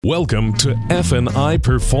Welcome to F&I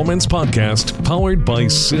Performance Podcast, powered by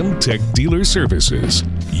SimTech Dealer Services,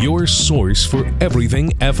 your source for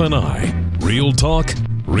everything F&I. Real talk,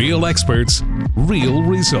 real experts, real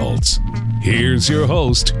results. Here's your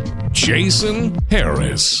host, Jason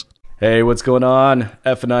Harris. Hey, what's going on,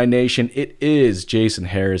 F&I Nation? It is Jason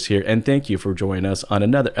Harris here, and thank you for joining us on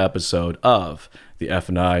another episode of the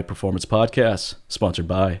F&I Performance Podcast, sponsored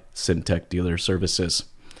by SimTech Dealer Services.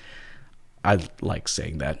 I like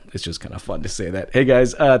saying that. It's just kind of fun to say that. Hey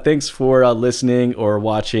guys, thanks for listening or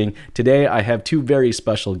watching. Today I have two very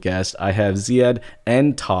special guests. I have Ziad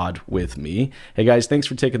and Todd with me. Hey guys, thanks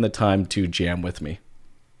for taking the time to jam with me.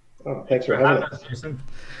 Oh, thanks for having us, Jason.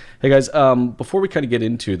 Hey guys, before we kind of get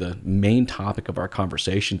into the main topic of our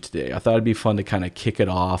conversation today, I thought it'd be fun to kind of kick it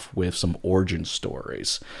off with some origin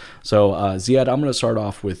stories. So Ziad, I'm going to start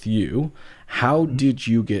off with you. How did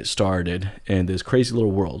you get started in this crazy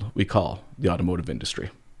little world we call the automotive industry?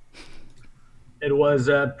 It was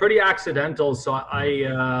pretty accidental. So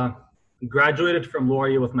I graduated from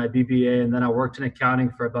Laurier with my BBA, and then I worked in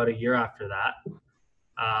accounting for about a year after that.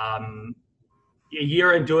 A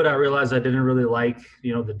year into it, I realized I didn't really like,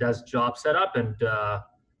 the desk job setup. And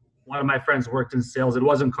one of my friends worked in sales. It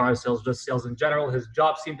wasn't car sales, just sales in general. His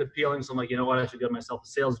job seemed appealing. So I'm like, you know what, I should get myself a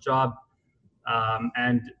sales job.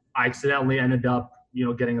 And I accidentally ended up,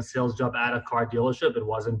 getting a sales job at a car dealership. It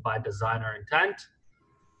wasn't by design or intent.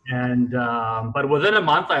 And, but within a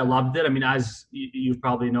month, I loved it. I mean, as you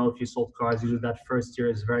probably know, if you sold cars, usually that first year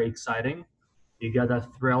is very exciting. You get that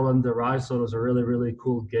thrill and the rush. So it was a really, really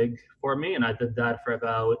cool gig for me. And I did that for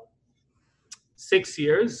about 6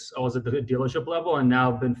 years. I was at the dealership level, and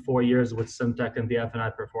now I've been 4 years with SimTech in the F&I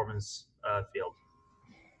performance field.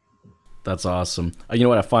 That's awesome. You know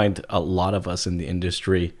what? I find a lot of us in the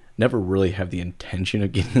industry never really have the intention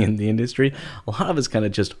of getting in the industry. A lot of us kind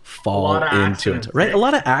of just fall into it, right? A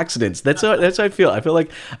lot of accidents. That's how I feel. I feel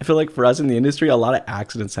like for us in the industry, a lot of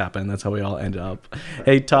accidents happen. That's how we all end up.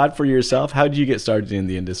 Hey, Todd, for yourself, how did you get started in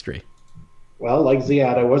the industry? Well, like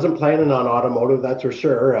Ziad, I wasn't planning on automotive, that's for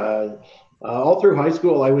sure. All through high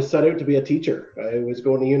school, I was set out to be a teacher. I was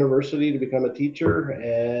going to university to become a teacher,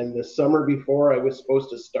 and the summer before I was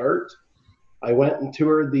supposed to start, I went and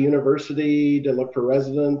toured the university to look for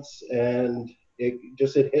residents, and it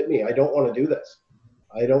hit me. I don't want to do this.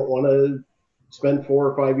 I don't want to spend 4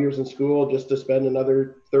 or 5 years in school just to spend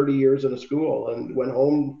another 30 years in a school. And went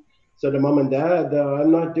home, said to Mom and Dad,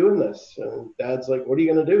 I'm not doing this. And Dad's like, what are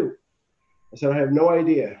you going to do? I said, I have no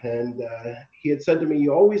idea. And he had said to me,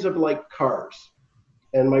 you always have liked cars.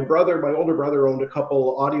 And my older brother owned a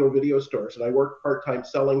couple audio video stores, and I worked part-time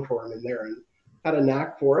selling for him in there. And had a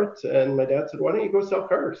knack for it, and my dad said, why don't you go sell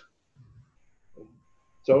cars?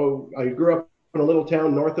 So I grew up in a little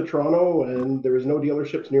town north of Toronto, and there was no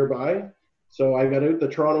dealerships nearby. So I got out the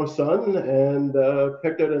Toronto Sun and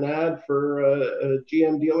picked out an ad for a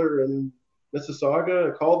GM dealer in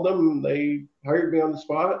Mississauga. I called them, they hired me on the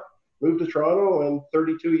spot, moved to Toronto, and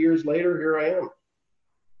 32 years later, here I am.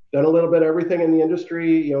 Done a little bit of everything in the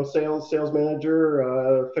industry, sales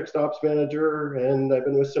manager, fixed ops manager, and I've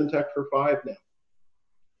been with SimTech for 5 now.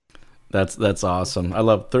 That's awesome. I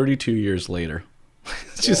love 32 years later.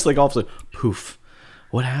 It's just like all of a sudden, poof,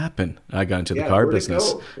 what happened? I got into the car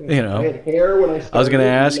business. I had hair when I started. I was going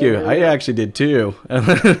to ask you. I actually did too.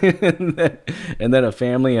 and then a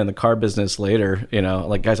family and the car business later.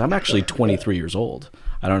 Like guys, I'm actually 23 years old.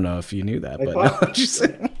 I don't know if you knew that, but no, I'm just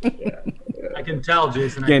saying. I can tell,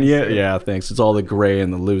 Jason. Yeah, thanks. It's all the gray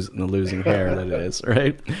and the losing hair that it is,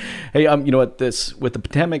 right? Hey, you know what? With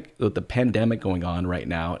the pandemic going on right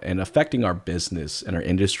now and affecting our business and our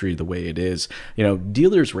industry the way it is,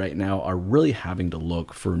 dealers right now are really having to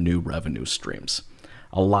look for new revenue streams.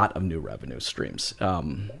 A lot of new revenue streams.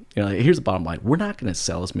 Here's the bottom line: we're not going to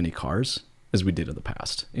sell as many cars as we did in the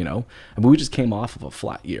past, we just came off of a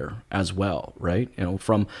flat year as well, right?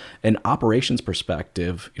 From an operations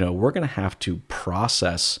perspective, we're going to have to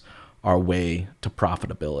process our way to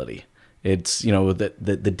profitability. It's,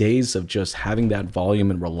 the days of just having that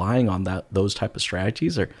volume and relying on those type of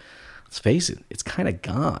strategies are, let's face it, it's kind of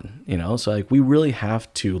gone, So like we really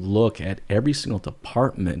have to look at every single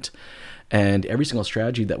department and every single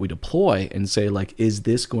strategy that we deploy and say, like, is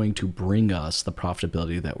this going to bring us the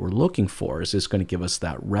profitability that we're looking for? Is this going to give us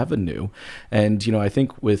that revenue? And, I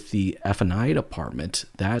think with the F&I department,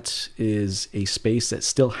 that is a space that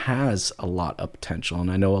still has a lot of potential. And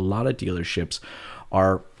I know a lot of dealerships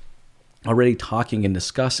are already talking and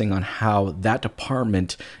discussing on how that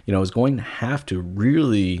department, is going to have to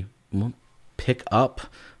really pick up,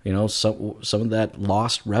 some of that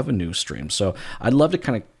lost revenue stream. So I'd love to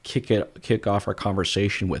kind of kick off our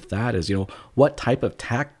conversation with that is, what type of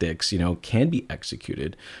tactics, can be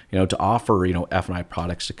executed, to offer, F&I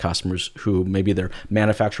products to customers who maybe their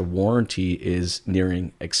manufacturer warranty is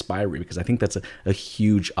nearing expiry, because I think that's a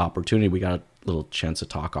huge opportunity. We got a little chance to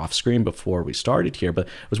talk off screen before we started here, but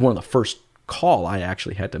it was one of the first call I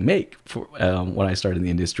actually had to make for, when I started in the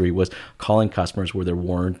industry, was calling customers where their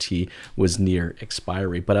warranty was near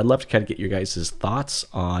expiry. But I'd love to kind of get your guys' thoughts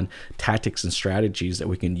on tactics and strategies that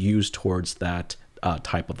we can use towards that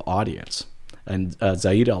type of audience. And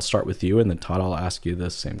Zaid, I'll start with you, and then Todd, I'll ask you the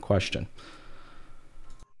same question.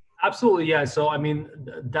 Absolutely, yeah. So I mean,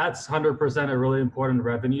 that's 100% a really important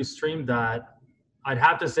revenue stream that I'd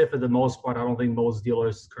have to say for the most part, I don't think most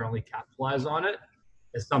dealers currently capitalize on it.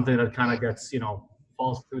 It's something that kind of gets,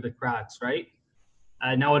 falls through the cracks, right?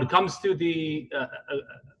 Now, when it comes to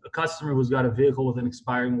a customer who's got a vehicle with an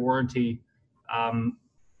expiring warranty,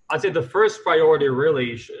 I'd say the first priority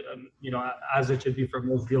really, as it should be for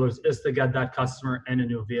most dealers, is to get that customer in a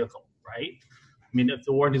new vehicle, right? I mean, if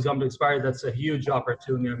the warranty's going to expire, that's a huge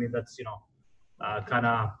opportunity. I mean, that's, kind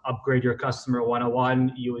of upgrade your customer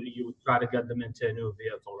 101. You would try to get them into a new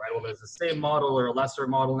vehicle, right? Well, there's the same model or a lesser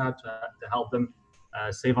model now to help them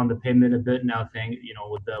save on the payment a bit now,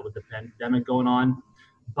 with the pandemic going on.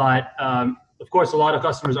 But of course, a lot of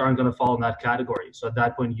customers aren't going to fall in that category. So at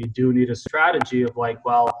that point, you do need a strategy of like,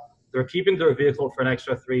 well, they're keeping their vehicle for an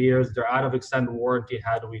extra 3 years. They're out of extended warranty.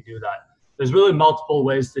 How do we do that? There's really multiple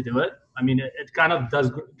ways to do it. I mean, it kind of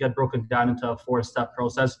does get broken down into a 4-step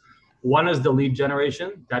process. One is the lead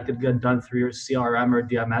generation. That could get done through your CRM or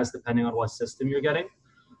DMS, depending on what system you're getting.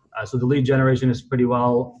 So the lead generation is pretty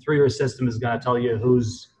well through your system is going to tell you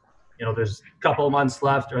who's, there's a couple of months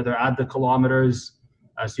left or they're at the kilometers.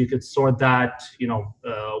 So you could sort that,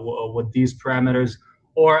 with these parameters,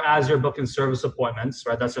 or as you're booking service appointments,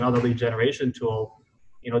 right? That's another lead generation tool.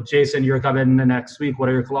 Jason, you're coming in the next week. What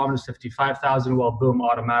are your kilometers? 55,000. Well, boom,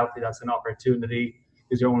 automatically that's an opportunity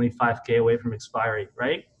because you're only 5K away from expiry,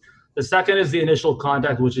 right? The second is the initial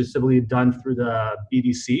contact, which is typically done through the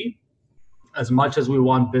BDC. As much as we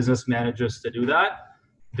want business managers to do that,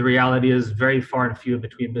 the reality is very far and few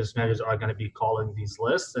between business managers are going to be calling these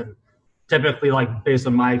lists. And typically, like based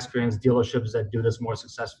on my experience, dealerships that do this more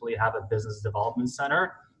successfully have a business development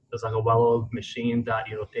center. There's like a well-oiled machine that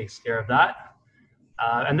takes care of that.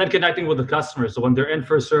 And then connecting with the customers. So when they're in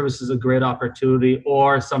for a service is a great opportunity,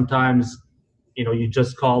 or sometimes you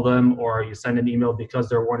just call them or you send an email because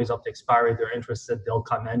their warranty's up to expiry, they're interested, they'll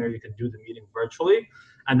come in, or you can do the meeting virtually.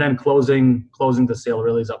 And then closing the sale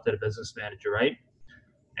really is up to the business manager, right?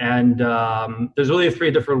 And there's really 3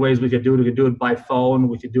 different ways we could do it. We could do it by phone.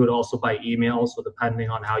 We could do it also by email. So depending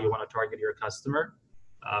on how you want to target your customer.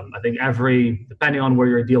 I think depending on where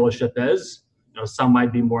your dealership is, some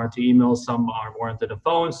might be more into email, some are more into the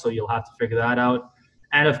phone. So you'll have to figure that out.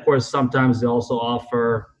 And of course, sometimes they also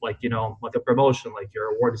offer like a promotion, like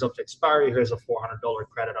your award is up to expiry. Here's a $400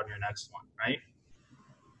 credit on your next one, right?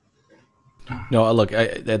 No, look,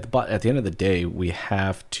 at the end of the day, we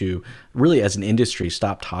have to really, as an industry,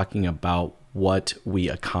 stop talking about what we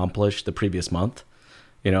accomplished the previous month.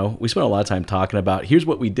 We spent a lot of time talking about, here's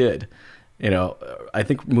what we did. I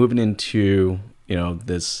think moving into,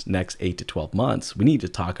 this next 8 to 12 months, we need to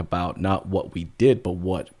talk about not what we did, but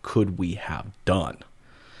what could we have done.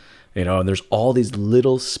 And there's all these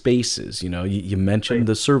little spaces, you mentioned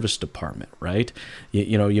the service department, right?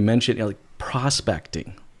 You mentioned like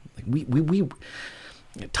prospecting. We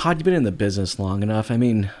Todd, you've been in the business long enough. I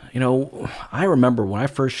mean, I remember when I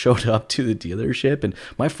first showed up to the dealership, and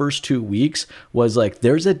my first 2 weeks was like,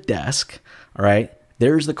 there's a desk, all right?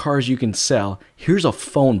 There's the cars you can sell. Here's a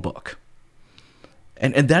phone book.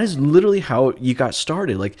 And that is literally how you got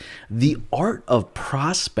started. Like the art of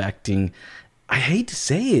prospecting, I hate to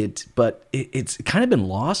say it, but it's kind of been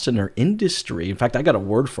lost in our industry. In fact, I got a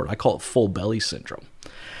word for it. I call it full belly syndrome.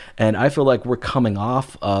 And I feel like we're coming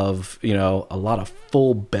off of, a lot of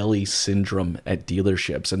full belly syndrome at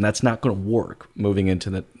dealerships, and that's not going to work moving into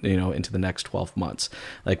the next 12 months.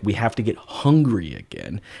 Like we have to get hungry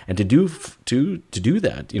again, and to do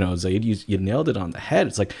that, Zaid, you nailed it on the head.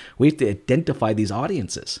 It's like we have to identify these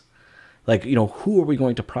audiences. Like, who are we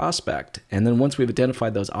going to prospect? And then once we've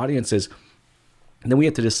identified those audiences, then we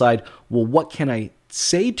have to decide, well, what can I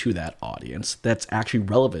say to that audience that's actually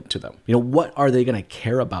relevant to them? What are they going to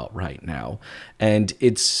care about right now? And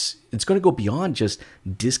it's going to go beyond just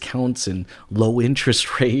discounts and low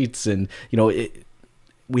interest rates. And,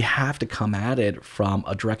 we have to come at it from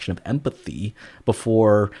a direction of empathy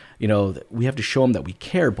before, we have to show them that we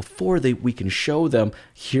care before we can show them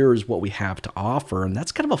here's what we have to offer. And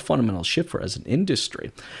that's kind of a fundamental shift for us as an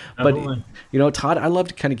industry. Absolutely. But, Todd, I'd love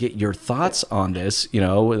to kind of get your thoughts on this,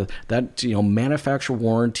 manufacturer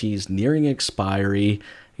warranties nearing expiry.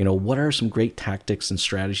 What are some great tactics and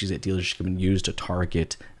strategies that dealers can use to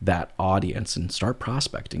target that audience and start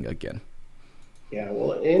prospecting again? Yeah,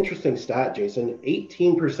 well, an interesting stat, Jason.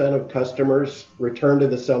 18% of customers return to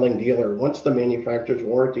the selling dealer once the manufacturer's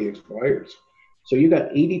warranty expires. So you got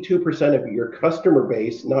 82% of your customer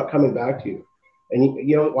base not coming back to you. And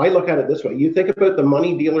I look at it this way. You think about the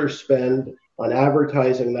money dealers spend on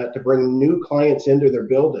advertising that to bring new clients into their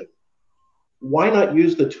building. Why not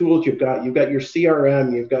use the tools you've got? You've got your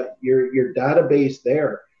CRM, you've got your database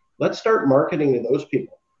there. Let's start marketing to those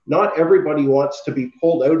people. Not everybody wants to be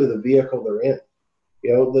pulled out of the vehicle they're in.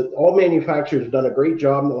 All manufacturers have done a great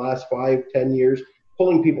job in the last 5-10 years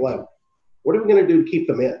pulling people out. What are we going to do to keep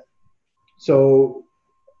them in? So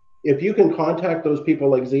if you can contact those people,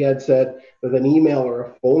 like Ziad said, with an email or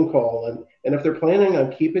a phone call, and if they're planning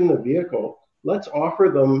on keeping the vehicle, let's offer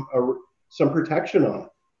them some protection on it.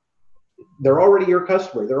 They're already your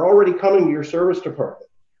customer. They're already coming to your service department.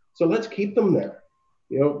 So let's keep them there.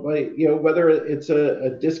 Whether it's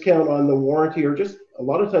a discount on the warranty or just a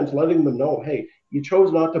lot of times letting them know, hey, you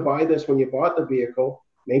chose not to buy this when you bought the vehicle.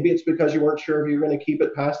 Maybe it's because you weren't sure if you're going to keep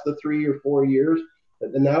it past the 3 or 4 years.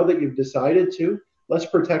 But now that you've decided to, let's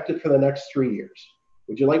protect it for the next 3 years.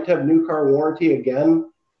 Would you like to have new car warranty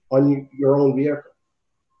again on your own vehicle?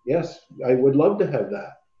 Yes, I would love to have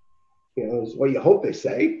that. Is what you hope they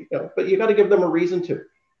say, but you got to give them a reason to.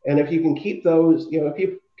 And if you can keep those, if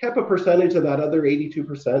you kept a percentage of that other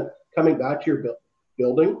 82% coming back to your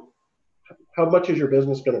building, how much is your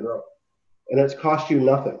business going to grow? And it's cost you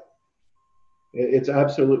nothing. It's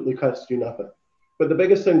absolutely cost you nothing. But the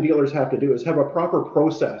biggest thing dealers have to do is have a proper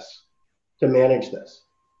process to manage this.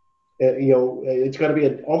 It's got to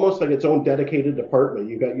be almost like its own dedicated department.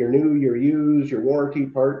 You've got your new, your used, your warranty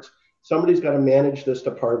parts. Somebody's got to manage this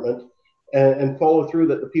department and follow through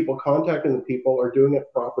that the people contacting the people are doing it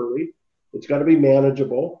properly. It's got to be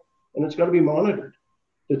manageable, and it's got to be monitored.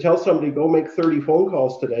 To tell somebody, go make 30 phone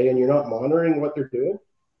calls today, and you're not monitoring what they're doing,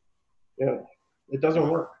 it doesn't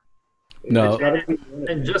work. No.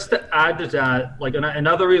 And just to add to that, like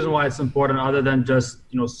another reason why it's important, other than just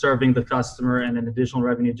serving the customer and an additional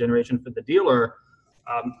revenue generation for the dealer,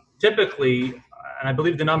 typically, and I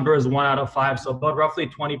believe the number is 1 out of 5, so about roughly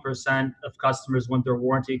 20% of customers, when their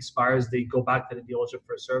warranty expires, they go back to the dealership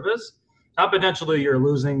for service. Now, potentially, you're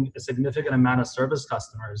losing a significant amount of service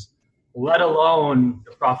customers, let alone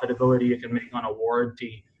the profitability you can make on a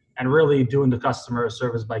warranty and really doing the customer a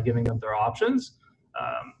service by giving them their options.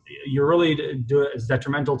 You're really it's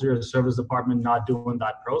detrimental to your service department not doing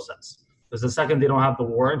that process. Because the second they don't have the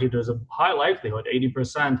warranty, there's a high likelihood,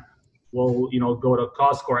 80%, will go to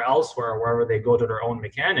Costco or elsewhere, wherever they go to their own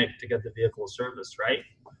mechanic to get the vehicle serviced, right?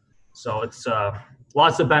 So it's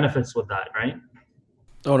lots of benefits with that, right?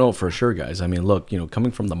 Oh, no, for sure, guys. I mean, look,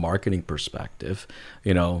 coming from the marketing perspective,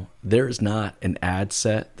 there's not an ad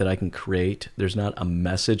set that I can create. There's not a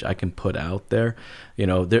message I can put out there,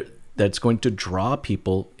 that's going to draw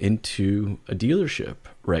people into a dealership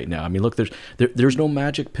right now. I mean, look, there's no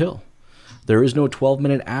magic pill. There is no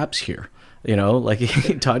 12-minute apps here. Like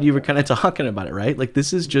Todd, you were kind of talking about it, right? Like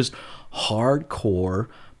this is just hardcore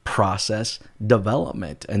process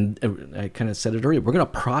development. And I kind of said it earlier, we're going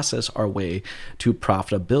to process our way to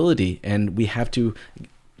profitability, and we have to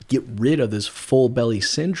get rid of this full belly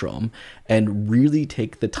syndrome and really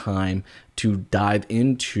take the time to dive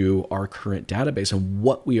into our current database and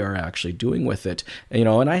what we are actually doing with it. And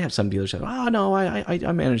I have some dealers that, oh no,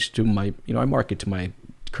 I manage to I market to my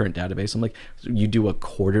current database. I'm like, you do a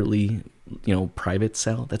quarterly private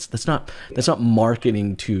sale? That's not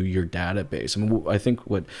marketing to your database. I mean, I think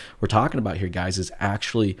what we're talking about here, guys, is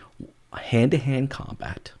actually hand-to-hand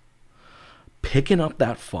combat, picking up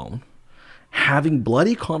that phone, having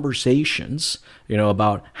bloody conversations,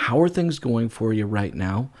 about how are things going for you right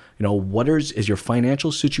now? What is your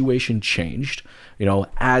financial situation changed?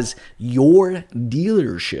 As your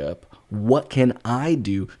dealership, what can I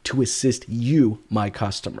do to assist you, my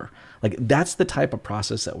customer? Like that's the type of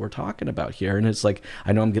process that we're talking about here. And it's like,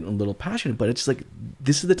 I know I'm getting a little passionate, but it's like,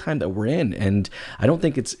 this is the time that we're in. And I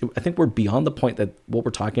think we're beyond the point that what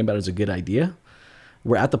we're talking about is a good idea.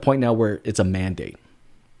 We're at the point now where it's a mandate.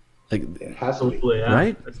 Like, absolutely, yeah.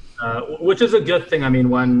 Right? Which is a good thing. I mean,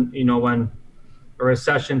 when a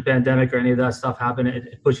recession, pandemic, or any of that stuff happen,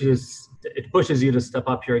 it pushes you to step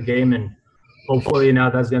up your game and hopefully now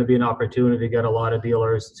that's going to be an opportunity to get a lot of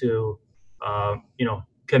dealers to,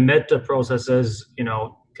 commit to processes,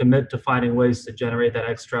 commit to finding ways to generate that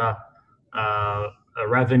extra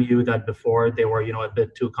revenue that before they were, a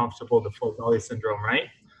bit too comfortable, the full belly syndrome, right?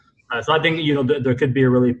 So I think, there could be a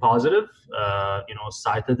really positive,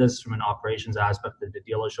 side to this from an operations aspect at the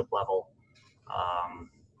dealership level.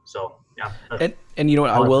 So, yeah. And you know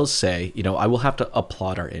what I will say, I will have to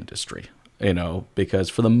applaud our industry, because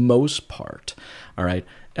for the most part, all right,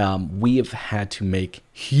 we have had to make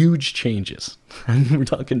huge changes. We're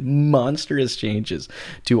talking monstrous changes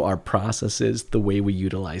to our processes, the way we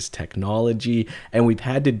utilize technology, and we've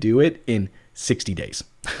had to do it in 60 days.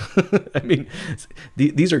 I mean,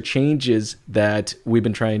 these are changes that we've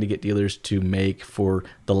been trying to get dealers to make for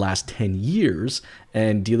the last 10 years,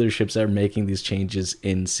 and dealerships are making these changes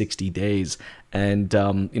in 60 days. And,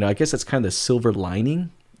 I guess that's kind of the silver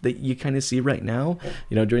lining that you kind of see right now,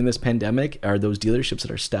 during this pandemic, are those dealerships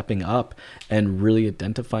that are stepping up and really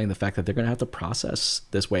identifying the fact that they're going to have to process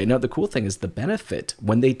this way. Now, the cool thing is the benefit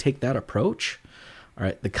when they take that approach. All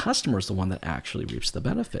right, the customer is the one that actually reaps the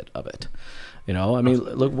benefit of it. I mean,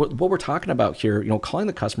 look, what we're talking about here, calling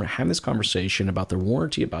the customer, having this conversation about their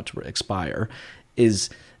warranty about to expire is,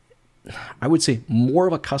 I would say, more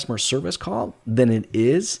of a customer service call than it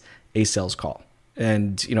is a sales call.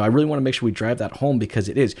 And, I really want to make sure we drive that home, because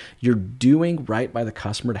it is. You're doing right by the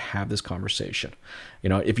customer to have this conversation.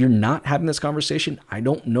 If you're not having this conversation, I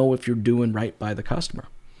don't know if you're doing right by the customer.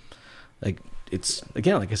 It's,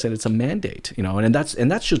 again, like I said, it's a mandate, and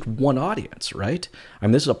that's just one audience, right? I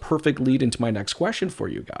mean, this is a perfect lead into my next question for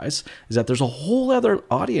you guys, is that there's a whole other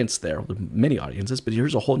audience there, many audiences, but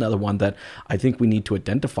here's a whole other one that I think we need to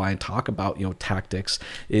identify and talk about, tactics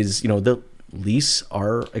is, the lease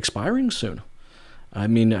are expiring soon. I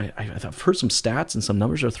mean, I've heard some stats and some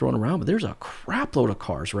numbers are thrown around, but there's a crap load of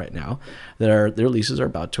cars right now that their leases are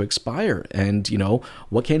about to expire. And,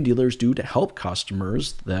 what can dealers do to help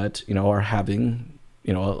customers that, are having,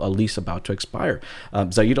 a lease about to expire?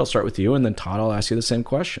 Zaid, I'll start with you, and then Todd, I'll ask you the same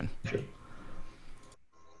question. Sure.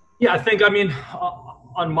 Yeah, I think,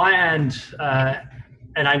 on my end,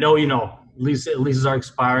 and I know, leases are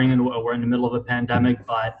expiring and we're in the middle of a pandemic,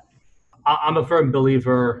 but I'm a firm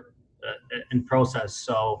believer in process.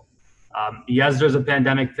 So yes, there's a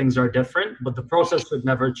pandemic, things are different, but the process would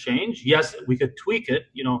never change. Yes, we could tweak it,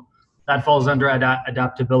 that falls under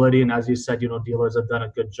adaptability. And as you said, dealers have done a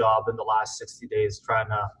good job in the last 60 days trying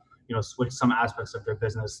to, switch some aspects of their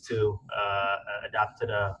business to adapt to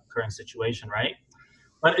the current situation, right?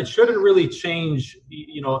 But it shouldn't really change,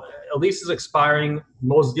 a lease is expiring.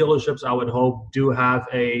 Most dealerships, I would hope, do have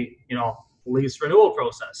a, lease renewal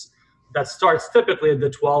process that starts typically at the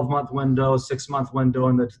 12-month window, 6-month window,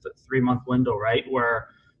 and the 3-month window, right? Where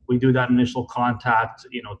we do that initial contact,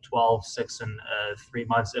 12, 6, and 3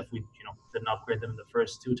 months if we, didn't upgrade them the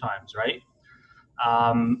first 2 times, right?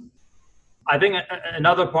 I think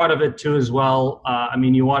another part of it too as well,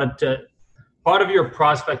 you wanted to, part of your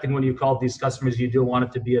prospecting when you call these customers, you do want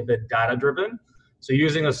it to be a bit data-driven. So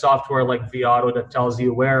using a software like vAuto that tells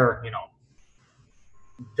you where,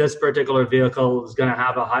 this particular vehicle is going to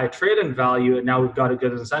have a high trade-in value, and now we've got a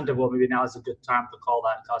good incentive. Well, maybe now is a good time to call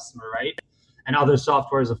that customer, right? And other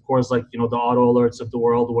softwares, of course, like, the auto alerts of the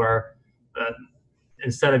world, where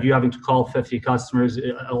instead of you having to call 50 customers,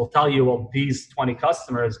 it will tell you, well, these 20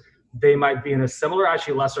 customers, they might be in a similar,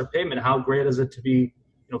 actually lesser payment. How great is it to be,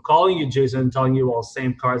 calling you, Jason, and telling you, well,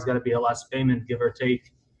 same car is going to be a less payment, give or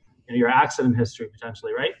take, your accident history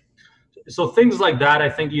potentially, right? So things like that, I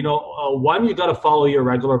think, one, you got to follow your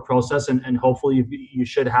regular process, and hopefully you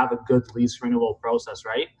should have a good lease renewal process,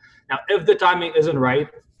 right? Now, if the timing isn't right,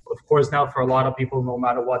 of course, now for a lot of people, no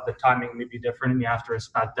matter what, the timing may be different, and you have to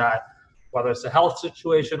respect that, whether it's a health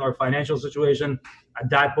situation or financial situation. At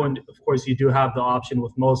that point, of course, you do have the option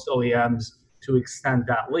with most OEMs to extend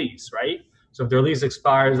that lease, right? So if their lease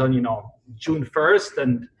expires on, June 1st,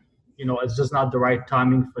 and, it's just not the right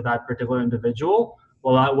timing for that particular individual,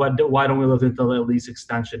 well, why don't we look into the lease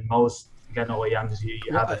extension? Most, again, OEMs, you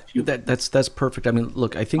have a few. That's perfect. I mean,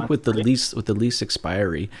 look, I think with the lease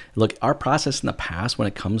expiry, look, our process in the past when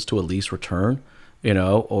it comes to a lease return,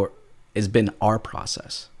 or has been our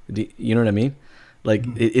process. You know what I mean? Like,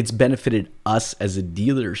 it's benefited us as a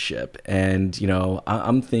dealership. And,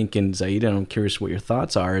 I'm thinking, Zaid, and I'm curious what your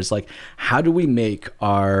thoughts are, is like, how do we make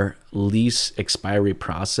our lease expiry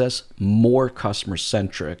process more customer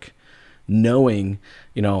centric, knowing,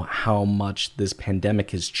 how much this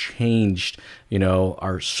pandemic has changed,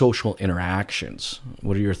 our social interactions?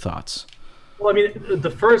 What are your thoughts? Well,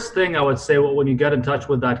 the first thing I would say, when you get in touch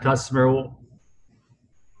with that customer,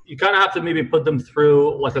 you kind of have to maybe put them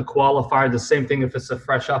through like a qualifier. The same thing if it's a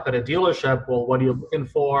fresh up at a dealership. Well, what are you looking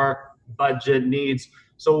for? Budget, needs.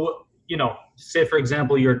 So, say for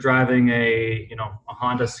example, you're driving a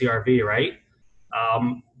Honda CRV, right?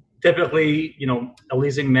 Typically, a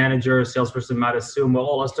leasing manager, salesperson might assume,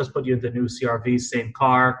 well, let's just put you in the new CRV, same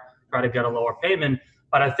car, try to get a lower payment.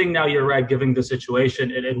 But I think now you're right, given the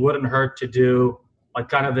situation, it wouldn't hurt to do like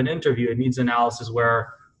kind of an interview. It needs analysis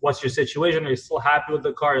where, what's your situation? Are you still happy with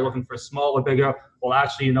the car? You're looking for a smaller, bigger? Well,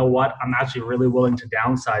 actually, you know what? I'm actually really willing to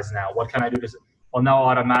downsize now. What can I do? Well, now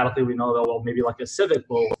automatically we know that, well, maybe like a Civic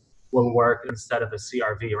will work instead of a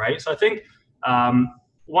CRV, right? So I think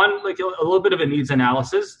one, like a little bit of a needs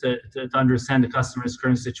analysis to understand the customer's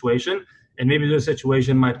current situation. And maybe the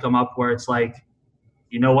situation might come up where it's like,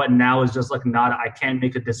 you know what, now is just like I can't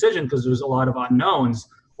make a decision because there's a lot of unknowns.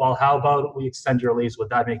 Well, how about we extend your lease? Would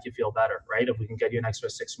that make you feel better, right? If we can get you an extra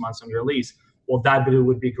 6 months on your lease, well, that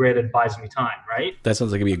would be great. It buys me time, right? That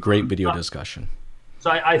sounds like it'd be a great video discussion. So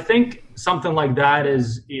I think something like that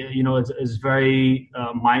is very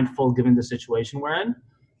mindful given the situation we're in.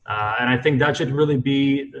 And I think that should really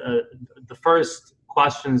be the first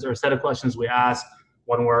questions or set of questions we ask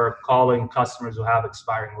when we're calling customers who have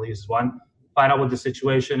expiring leases. One, find out what the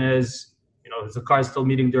situation is. Is the car still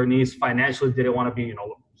meeting their needs? Financially, did it want to be,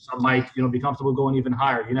 some might, be comfortable going even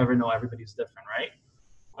higher. You never know. Everybody's different, right?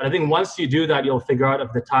 But I think once you do that, you'll figure out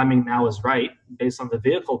if the timing now is right based on the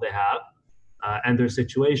vehicle they have and their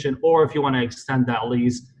situation, or if you want to extend that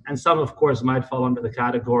lease. And some, of course, might fall under the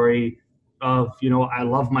category of, I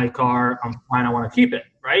love my car, I'm fine, I want to keep it,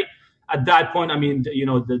 right? At that point, I mean, the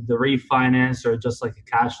refinance or just like a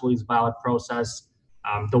cash lease ballot process,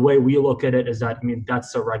 the way we look at it is that,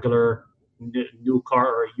 that's a regular new car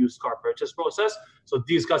or a used car purchase process. So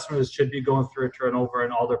these customers should be going through a turnover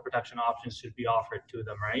and all their protection options should be offered to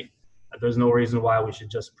them, right? There's no reason why we should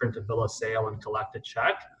just print a bill of sale and collect a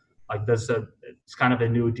check. Like it's kind of a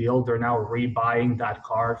new deal. They're now rebuying that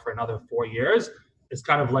car for another 4 years. It's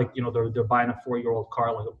kind of like, they're buying a 4-year-old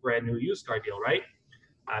car, like a brand new used car deal, right?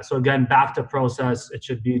 So again, back to process, it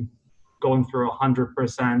should be going through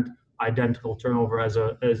 100% identical turnover as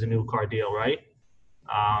a new car deal, right?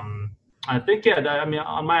 I think,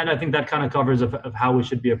 on my end, I think that kind of covers of how we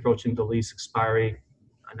should be approaching the lease expiry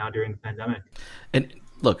now during the pandemic. And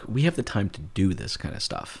look, we have the time to do this kind of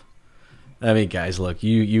stuff. I mean, guys, look,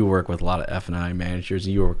 you work with a lot of F&I managers,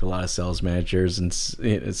 and you work with a lot of sales managers and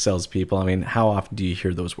salespeople. I mean, how often do you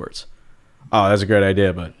hear those words? Oh, that's a great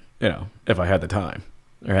idea, but, if I had the time,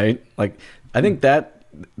 right? Like, I think that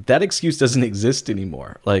excuse doesn't exist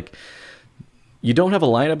anymore. Like, you don't have a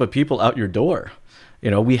lineup of people out your door.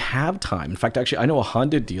 We have time. In fact, actually, I know a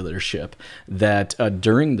Honda dealership that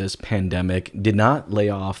during this pandemic did not lay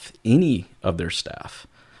off any of their staff,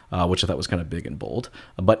 which I thought was kind of big and bold,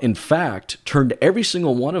 but in fact turned every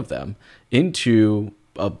single one of them into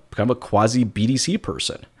a kind of a quasi BDC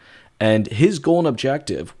person. And his goal and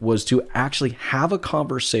objective was to actually have a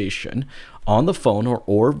conversation on the phone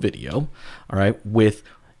or video, all right, with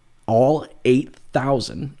all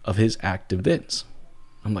 8,000 of his active VINs.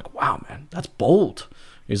 I'm like, wow, man, that's bold.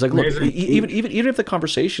 He's like, look, even if the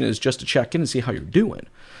conversation is just to check in and see how you're doing,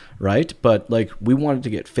 right? But like, we wanted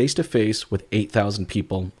to get face to face with 8,000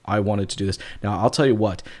 people. I wanted to do this. Now, I'll tell you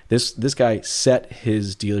what, this guy set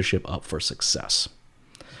his dealership up for success.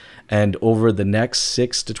 And over the next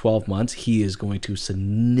 6 to 12 months, he is going to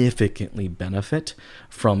significantly benefit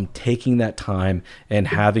from taking that time and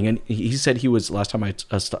having, and he said he was, last time I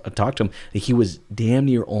talked to him, he was damn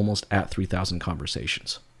near almost at 3,000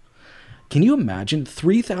 conversations. Can you imagine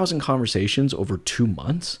 3,000 conversations over 2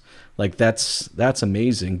 months? Like that's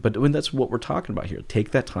amazing. But when that's what we're talking about here,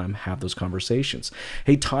 take that time, have those conversations.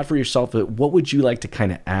 Hey, Todd, for yourself, what would you like to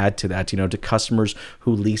kind of add to that, to customers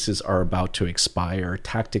who leases are about to expire,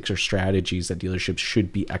 tactics or strategies that dealerships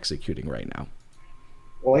should be executing right now?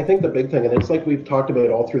 Well, I think the big thing, and it's like we've talked about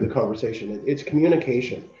all through the conversation, it's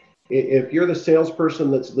communication. If you're the salesperson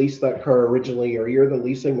that's leased that car originally, or you're the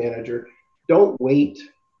leasing manager, don't wait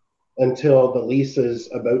until the lease is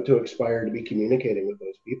about to expire to be communicating with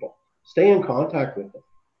those people. Stay in contact with them.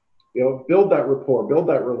 Build that rapport, build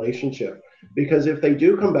that relationship. Because if they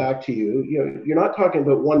do come back to you, you're not talking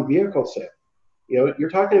about one vehicle sale. You're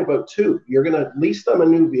talking about two. You're going to lease them a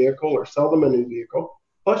new vehicle or sell them a new vehicle.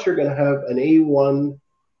 Plus, you're going to have an A1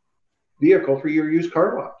 vehicle for your used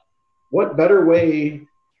car lot. What better way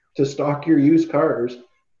to stock your used cars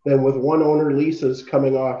than with one owner leases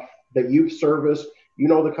coming off that you've serviced,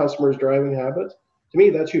 the customer's driving habits? To me,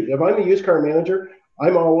 that's huge. If I'm a used car manager,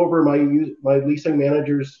 I'm all over my leasing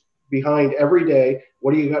managers behind every day.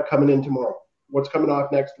 What do you got coming in tomorrow? What's coming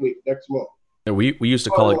off next week, next month? We used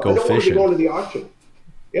to call it go I don't fishing. want to be going to the auction.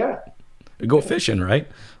 Yeah. Go fishing, right?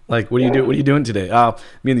 Like, what do you do? What are you doing today?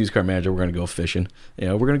 Me and the used car manager, we're going to go fishing. You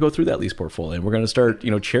know, we're going to go through that lease portfolio, and we're going to start,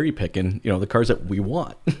 cherry picking, the cars that we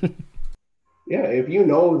want. Yeah, if you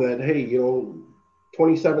know that, hey,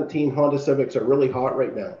 2017 Honda Civics are really hot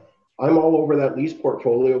right now. I'm all over that lease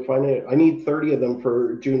portfolio. I need 30 of them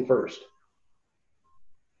for June 1st.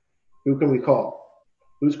 Who can we call?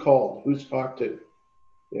 Who's called? Who's talked to?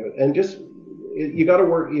 And just you got to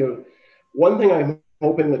work. One thing I'm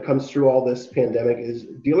hoping that comes through all this pandemic is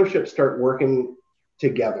dealerships start working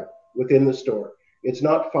together within the store. It's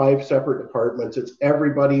not 5 separate departments. It's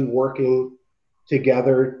everybody working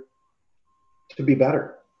together to be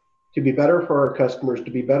better for our customers, to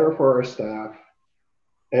be better for our staff,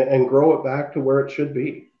 and grow it back to where it should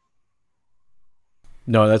be.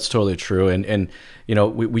 No, that's totally true. And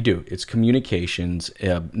we do. It's communications,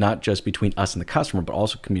 not just between us and the customer, but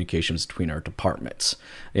also communications between our departments.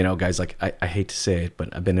 Guys, like I hate to say it, but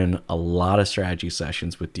I've been in a lot of strategy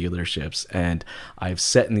sessions with dealerships, and I've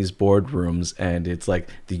sat in these boardrooms, and it's like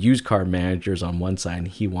the used car manager's on one side, and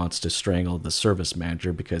he wants to strangle the service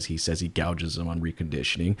manager because he says he gouges them on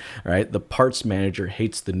reconditioning, right? The parts manager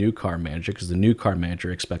hates the new car manager because the new car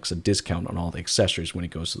manager expects a discount on all the accessories when he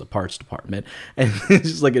goes to the parts department. And it's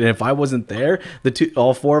just like, and if I wasn't there,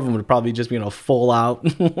 all 4 of them would probably just be in a full out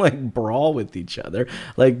like brawl with each other.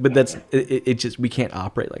 Like, but that's it. Just, we can't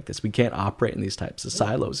operate like this. We can't operate in these types of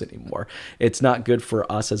silos anymore. It's not good for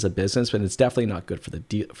us as a business, but it's definitely not good for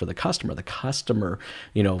the customer. The customer,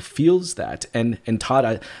 feels that. And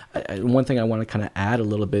Todd, one thing I want to kind of add a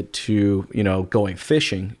little bit to going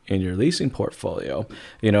fishing in your leasing portfolio.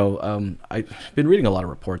 I've been reading a lot of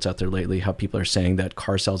reports out there lately how people are saying that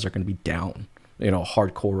car sales are going to be down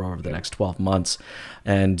hardcore over the next 12 months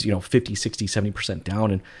and, 50, 60, 70% down.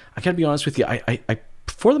 And I gotta be honest with you, I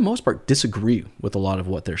for the most part disagree with a lot of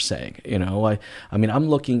what they're saying. I mean, I'm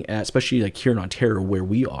looking at, especially like here in Ontario where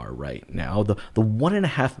we are right now, the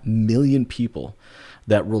 1.5 million people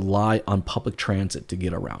that rely on public transit to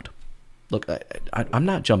get around. Look, I'm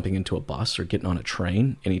not jumping into a bus or getting on a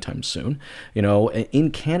train anytime soon.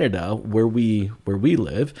 In Canada, where we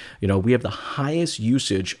live, we have the highest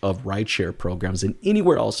usage of rideshare programs than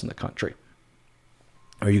anywhere else in the country.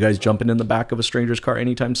 Are you guys jumping in the back of a stranger's car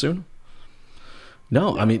anytime soon?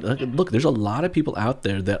 No, I mean, look, there's a lot of people out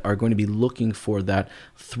there that are going to be looking for that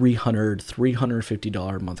 $300,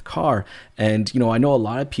 $350 a month car. And, I know a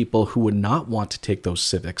lot of people who would not want to take those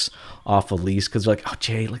Civics off a lease because they're like, oh,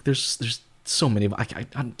 Jay, like there's so many of them.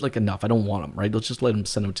 I'm like, enough. I don't want them, right? Let's just let them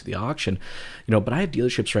send them to the auction. But I have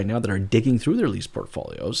dealerships right now that are digging through their lease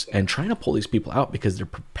portfolios and trying to pull these people out because they're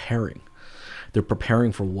preparing. They're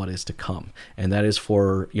preparing for what is to come. And that is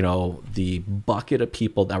for, the bucket of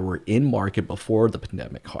people that were in market before the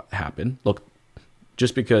pandemic happened. Look,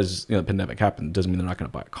 just because the pandemic happened doesn't mean they're not going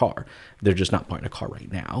to buy a car. They're just not buying a car right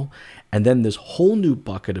now. And then this whole new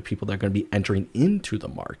bucket of people that are going to be entering into the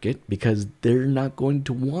market because they're not going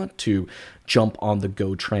to want to jump on the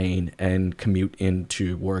GO train and commute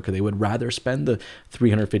into work. They would rather spend the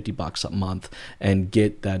 $350 a month and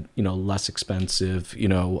get that less expensive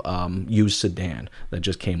used sedan that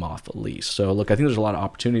just came off a lease. So look, I think there's a lot of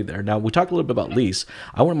opportunity there. Now we talked a little bit about lease.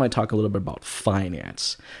 I want to talk a little bit about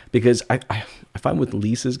finance because I find with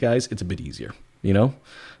leases, guys, it's a bit easier.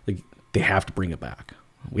 Like they have to bring it back.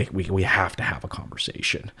 We have to have a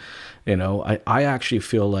conversation. I actually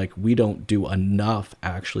feel like we don't do enough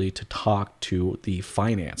actually to talk to the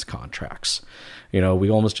finance contracts. We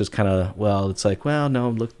almost just kind of, it's like, well, no,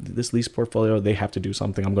 look, this lease portfolio, they have to do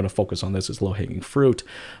something. I'm going to focus on this as low-hanging fruit.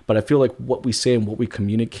 But I feel like what we say and what we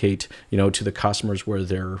communicate, to the customers where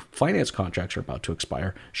their finance contracts are about to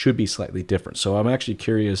expire should be slightly different. So I'm actually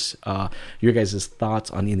curious your guys'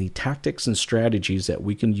 thoughts on any tactics and strategies that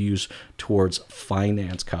we can use towards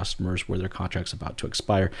finance customers where their contract's about to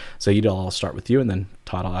expire. So I'll start with you, and then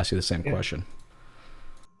Todd, I'll ask you the same question.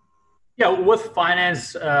 Yeah, with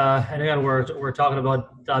finance, and again, we're talking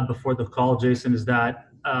about that before the call, Jason, is that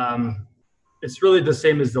it's really the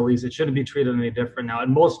same as the lease. It shouldn't be treated any different now.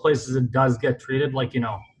 In most places, it does get treated like,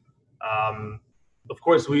 of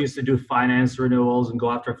course, we used to do finance renewals and go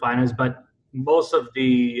after finance, but most of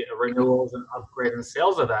the renewals and upgrade and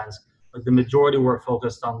sales events, like the majority were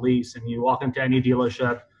focused on lease. And you walk into any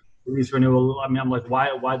dealership, lease renewal, I'm like,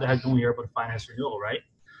 why the heck don't we hear about finance renewal, right?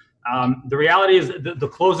 The reality is the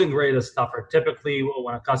closing rate is tougher. Typically,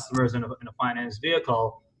 when a customer is in a finance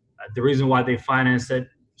vehicle, the reason why they finance it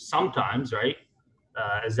sometimes, right,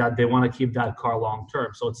 is that they want to keep that car long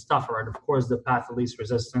term. So it's tougher. And of course, the path of least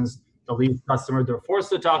resistance, the lease customer, they're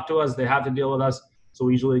forced to talk to us. They have to deal with us. So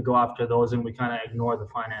we usually go after those and we kind of ignore the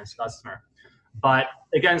finance customer. But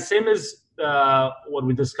again, same as what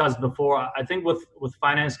we discussed before, I think with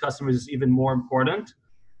finance customers, it's even more important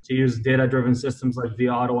to use data-driven systems like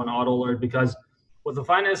vAuto and AutoAlert, because with a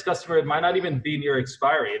finance customer, it might not even be near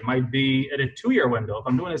expiry. It might be at a 2-year window. If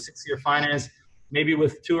I'm doing a 6-year finance, maybe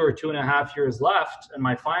with 2 or 2.5 years left in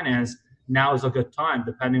my finance, now is a good time.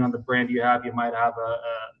 Depending on the brand you have, you might have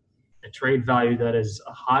a trade value that is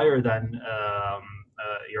higher than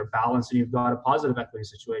your balance, and you've got a positive equity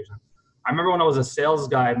situation. I remember when I was a sales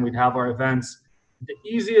guy and we'd have our events, the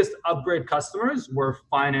easiest upgrade customers were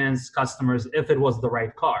finance customers if it was the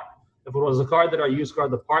right car. If it was a car that our used car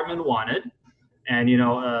department wanted, and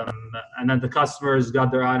and then the customers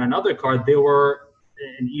got their eye on another car, they were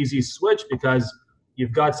an easy switch, because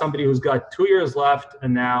you've got somebody who's got 2 years left,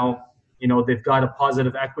 and now they've got a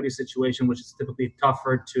positive equity situation, which is typically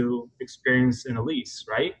tougher to experience in a lease,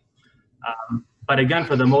 right? But again,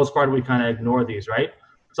 for the most part, we kind of ignore these, right?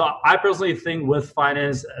 So I personally think with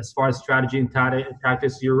finance, as far as strategy and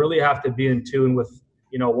tactics, you really have to be in tune with,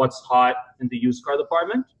 what's hot in the used car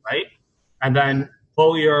department, right? And then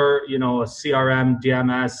pull your, CRM,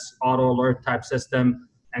 DMS, AutoAlert type system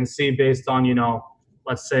and see based on,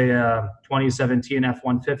 let's say 2017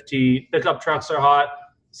 F-150 pickup trucks are hot,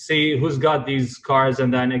 see who's got these cars,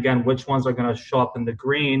 and then again, which ones are going to show up in the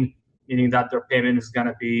green, meaning that their payment is going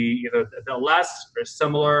to be either a bit less or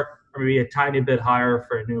similar, or maybe a tiny bit higher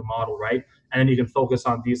for a new model, right? And then you can focus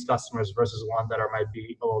on these customers versus one that might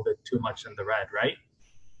be a little bit too much in the red, right?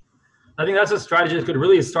 I think that's a strategy that could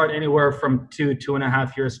really start anywhere from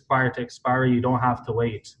 2.5 years prior to expiry. You don't have to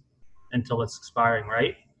wait until it's expiring,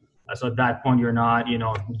 right? So at that point, you're not,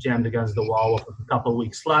 jammed against the wall with a couple of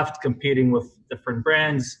weeks left, competing with different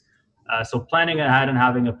brands. So planning ahead and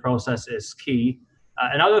having a process is key.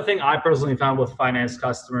 Another thing I personally found with finance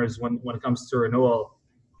customers when it comes to renewal,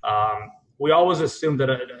 we always assume that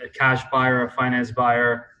a cash buyer, a finance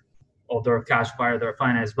buyer, they're a cash buyer, they're a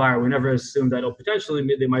finance buyer. We never assume that, potentially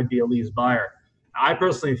they might be a lease buyer. I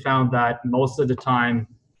personally found that most of the time,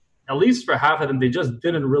 at least for half of them, they just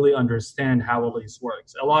didn't really understand how a lease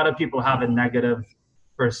works. A lot of people have a negative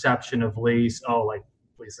perception of lease. Oh, like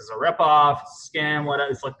lease is a ripoff, scam,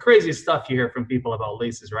 whatever. It's like crazy stuff you hear from people about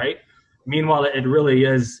leases, right? Meanwhile, it really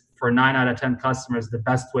is, for 9 out of 10 customers, the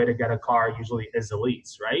best way to get a car usually is a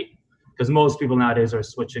lease, right? Because most people nowadays are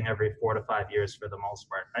switching every 4 to 5 years for the most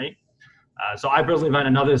part, right? So I personally find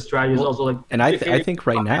another strategy is also like... And I think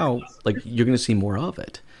right now, like, you're going to see more of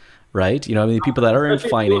it, right? People that are in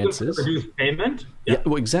finances... Reduced payment? Yeah,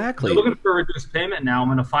 well, exactly. They're looking for a reduced payment now.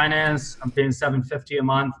 I'm in a finance, I'm paying $750 a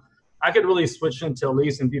month. I could really switch into a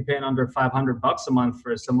lease and be paying under $500 a month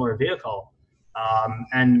for a similar vehicle.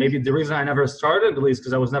 And maybe the reason I never started a lease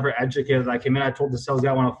because I was never educated. I came in, I told the sales guy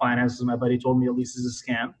I want to finance, and my buddy told me a lease is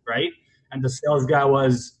a scam, right? And the sales guy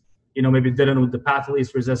was, maybe didn't with the path of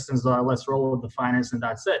least resistance, let's roll with the finance and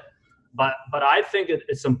that's it. But I think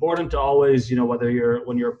it's important to always,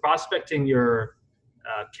 when you're prospecting your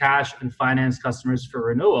cash and finance customers for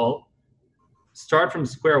renewal, start from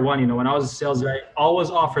square one. When I was a sales guy, always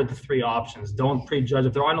offer the 3 options. Don't prejudge.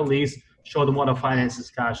 If they're on a lease, show them what a finance's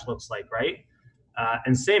cash looks like, right?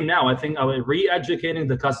 And same now, I think re-educating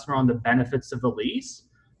the customer on the benefits of the lease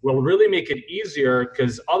will really make it easier,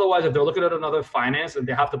 because otherwise if they're looking at another finance and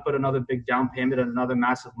they have to put another big down payment and another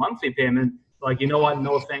massive monthly payment, like, you know what,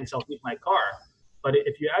 no thanks, I'll keep my car. But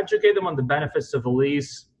if you educate them on the benefits of a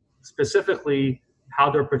lease, specifically how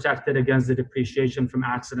they're protected against the depreciation from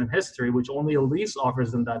accident history, which only a lease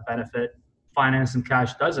offers them that benefit, finance and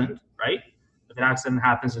cash doesn't, right? If an accident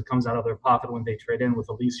happens, it comes out of their pocket. When they trade in with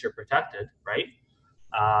a lease, you're protected, right?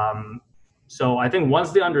 So I think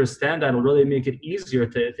once they understand that, it'll really make it easier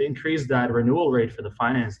to increase that renewal rate for the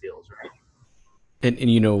finance deals, right?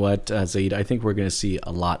 And you know what, Zaid, I think we're going to see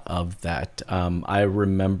a lot of that. I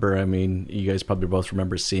remember, you guys probably both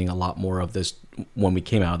remember seeing a lot more of this when we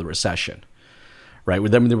came out of the recession, right?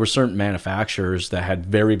 There were certain manufacturers that had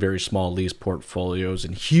very, very small lease portfolios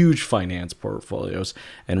and huge finance portfolios.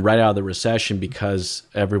 And right out of the recession, because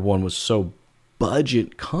everyone was so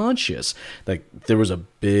budget conscious, like, there was a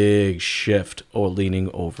big shift or leaning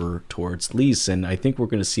over towards lease. And I think we're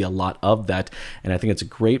going to see a lot of that. And I think it's a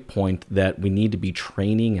great point that we need to be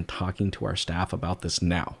training and talking to our staff about this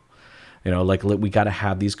now. We got to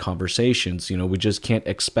have these conversations. We just can't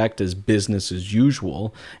expect as business as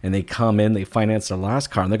usual. And they come in, they finance their last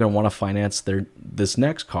car, and they're going to want to finance their this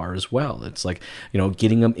next car as well. It's like,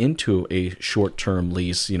 getting them into a short-term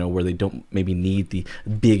lease, where they don't maybe need the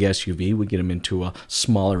big SUV. We get them into a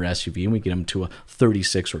smaller SUV, and we get them to a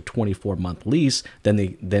 36 or 24-month lease.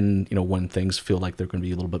 Then when things feel like they're going to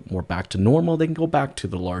be a little bit more back to normal, they can go back to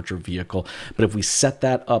the larger vehicle. But if we set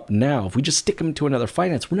that up now, if we just stick them to another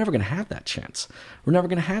finance, we're never going to have that chance. We're never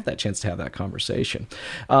going to have that chance to have that conversation.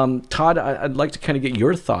 Todd, I'd like to kind of get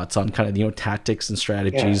your thoughts on kind of, tactics and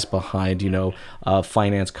strategies behind,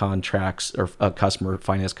 finance contracts or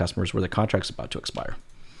finance customers where the contract's about to expire.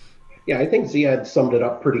 Yeah, I think Ziad summed it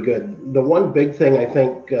up pretty good. The one big thing I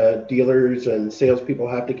think dealers and salespeople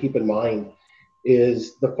have to keep in mind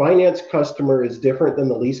is the finance customer is different than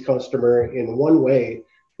the lease customer in one way,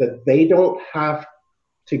 that they don't have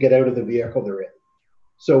to get out of the vehicle they're in.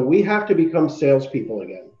 So we have to become salespeople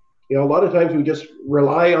again. A lot of times we just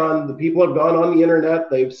rely on the people who've gone on the internet.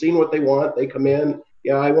 They've seen what they want. They come in.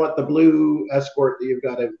 Yeah, I want the blue Escort that you've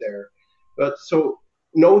got out there. But so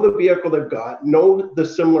know the vehicle they've got. Know the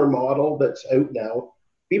similar model that's out now.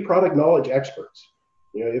 Be product knowledge experts.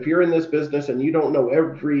 If you're in this business and you don't know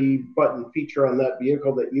every button feature on that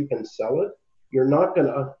vehicle that you can sell it, you're not going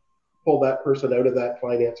to pull that person out of that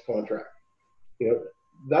finance contract.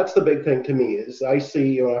 That's the big thing to me is I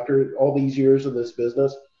see, after all these years of this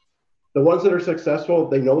business, the ones that are successful,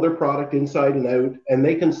 they know their product inside and out, and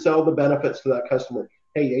they can sell the benefits to that customer.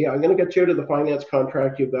 Hey, I'm going to get you out of the finance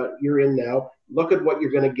contract you're in now. Look at what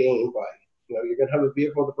you're going to gain by. You're going to have a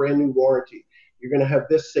vehicle with a brand new warranty. You're going to have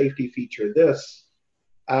this safety feature, this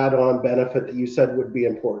add-on benefit that you said would be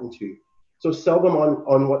important to you. So sell them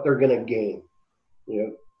on what they're going to gain.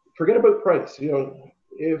 Forget about price.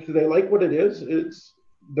 If they like what it is,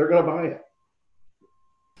 they're going to buy it.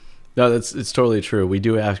 No, it's totally true. We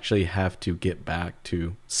do actually have to get back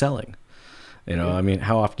to selling. I mean,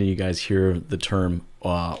 how often do you guys hear the term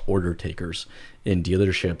order takers in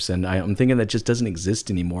dealerships? And I'm thinking that just doesn't exist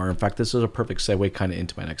anymore. In fact, this is a perfect segue kind of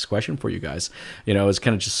into my next question for you guys. It's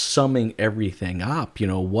kind of just summing everything up.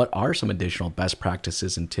 What are some additional best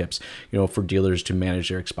practices and tips, for dealers to manage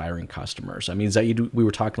their expiring customers? I mean, Zaid, we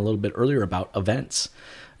were talking a little bit earlier about events.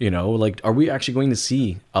 Are we actually going to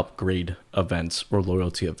see upgrade events or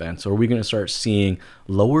loyalty events? Or are we going to start seeing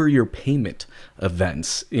lower your payment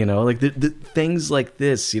events? The things like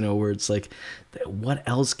this, where it's like, what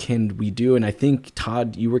else can we do? And I think,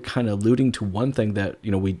 Todd, you were kind of alluding to one thing that,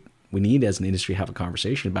 we need as an industry to have a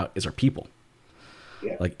conversation about is our people.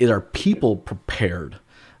 Yeah. Is our people prepared,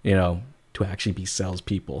 to actually be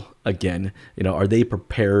salespeople again? Are they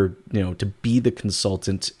prepared, to be the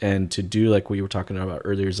consultant and to do like what you were talking about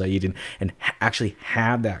earlier, Zaid, and actually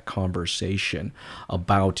have that conversation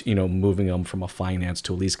about, moving them from a finance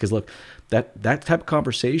to a lease? Because look, that type of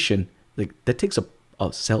conversation, that takes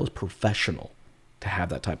a sales professional to have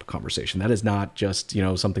that type of conversation. That is not just,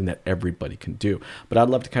 something that everybody can do. But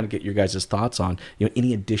I'd love to kind of get your guys' thoughts on,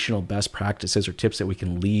 any additional best practices or tips that we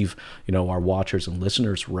can leave, our watchers and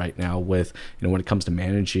listeners right now with, when it comes to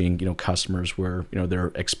managing, customers where,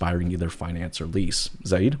 they're expiring either finance or lease.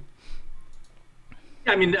 Zaid?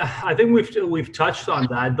 I mean, I think we've touched on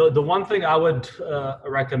that. The one thing I would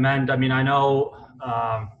recommend, I mean, I know,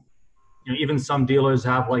 even some dealers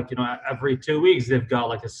have every 2 weeks, they've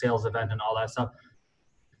got a sales event and all that stuff.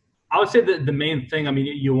 I would say that the main thing, I mean,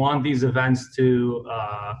 you want these events to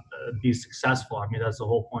be successful. I mean, that's the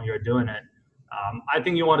whole point you're doing it. I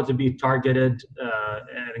think you want it to be targeted,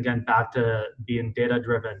 and again, back to being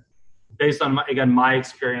data-driven. Based on, my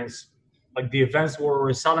experience, the events where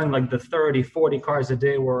we're selling the 30, 40 cars a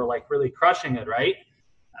day, we're really crushing it, right?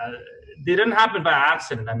 They didn't happen by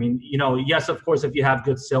accident. I mean, yes, of course, if you have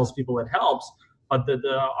good salespeople, it helps. But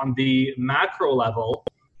on the macro level,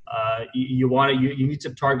 you need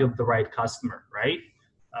to target the right customer, right?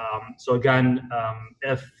 So again,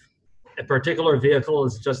 if a particular vehicle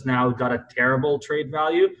has just now got a terrible trade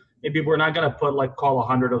value, maybe we're not going to call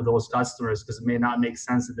 100 of those customers because it may not make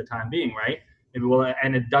sense at the time being, right? Maybe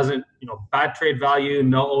and it doesn't, bad trade value,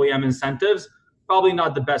 no OEM incentives, probably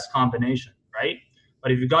not the best combination, right?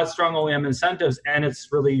 But if you've got strong OEM incentives and it's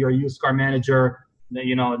really your used car manager,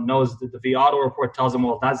 knows that the vAuto report tells them,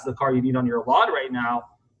 well, that's the car you need on your lot right now.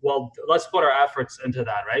 Well, let's put our efforts into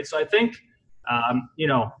that, right? So I think,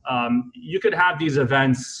 you could have these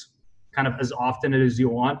events kind of as often as you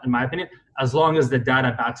want, in my opinion, as long as the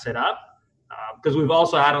data backs it up. Because we've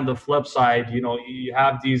also had on the flip side, you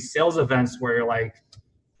have these sales events where you're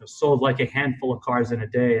sold a handful of cars in a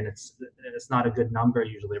day, and it's not a good number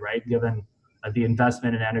usually, right? Given the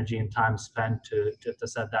investment and energy and time spent to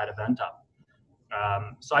set that event up.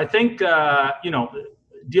 So I think,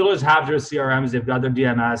 dealers have their CRMs, they've got their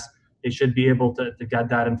DMS, they should be able to get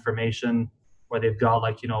that information. where they've got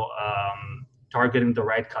like, targeting the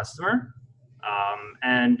right customer.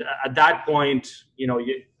 And at that point,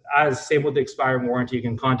 as same with the expiring warranty, you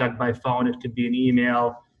can contact by phone. It could be an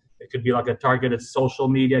email. It could be like a targeted social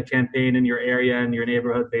media campaign in your area, in your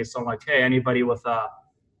neighborhood, based on like, hey, anybody with a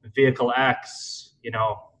vehicle X,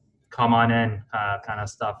 come on in, kind of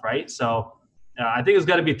stuff, right? So I think it's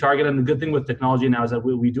got to be targeted. And the good thing with technology now is that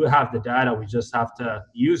we do have the data. We just have to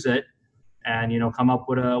use it and, come up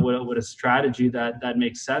with a strategy that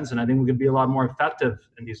makes sense. And I think we could be a lot more effective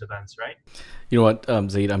in these events, right? You know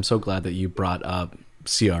what, Zaid, I'm so glad that you brought up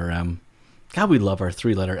CRM. God, we love our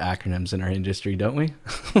 3-letter acronyms in our industry, don't we?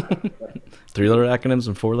 3-letter acronyms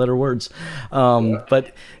and 4-letter words.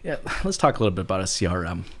 But yeah, let's talk a little bit about a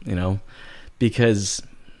CRM, because,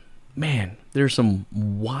 man, there's some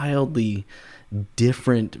wildly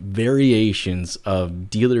different variations of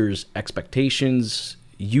dealers' expectations,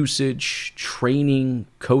 usage, training,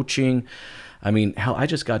 coaching. I mean, hell, I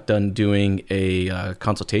just got done doing a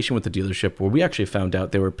consultation with the dealership where we actually found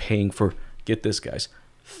out they were paying for, get this, guys,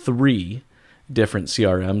 3 different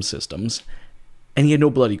CRM systems, and he had no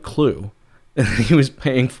bloody clue. He was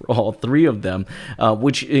paying for all 3 of them,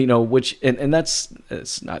 which that's,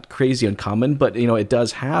 it's not crazy uncommon, but it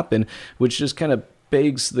does happen, which just kind of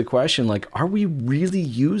begs the question, like, are we really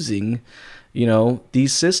using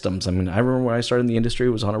these systems? I mean, I remember when I started in the industry,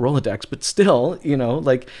 it was on a Rolodex, but still,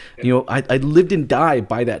 I lived and died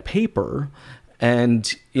by that paper.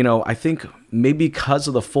 And, I think maybe because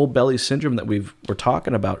of the full belly syndrome that we're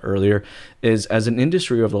talking about earlier, is as an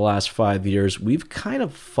industry over the last 5 years, we've kind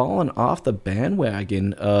of fallen off the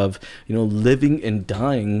bandwagon of, living and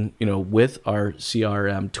dying, with our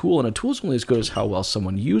CRM tool. And a tool's only as good as how well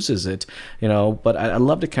someone uses it, but I'd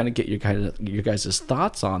love to kind of get your guys'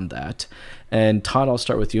 thoughts on that. And Todd, I'll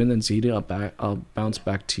start with you, and then Zita, I'll bounce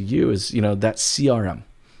back to you, is, that CRM.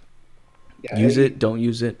 Yeah, use it, don't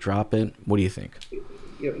use it, drop it. What do you think?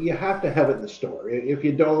 You have to have it in the store. If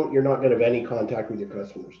you don't, you're not going to have any contact with your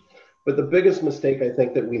customers. But the biggest mistake I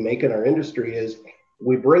think that we make in our industry is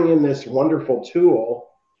we bring in this wonderful tool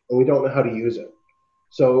and we don't know how to use it.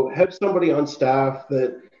 So have somebody on staff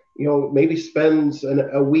that, maybe spends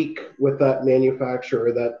a week with that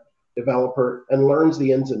manufacturer, that developer, and learns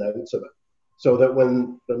the ins and outs of it. So that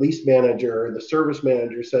when the lease manager or the service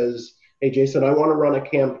manager says, hey, Jason, I want to run a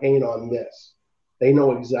campaign on this, they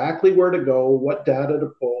know exactly where to go, what data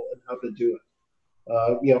to pull, and how to do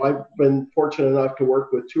it. I've been fortunate enough to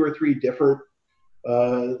work with 2 or 3 different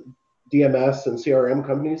DMS and CRM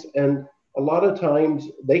companies, and a lot of times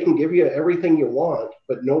they can give you everything you want,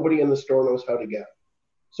 but nobody in the store knows how to get it.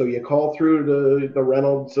 So you call through the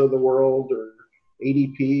Reynolds of the world or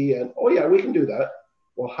ADP, and, oh yeah, we can do that.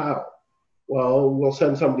 Well, how? Well, we'll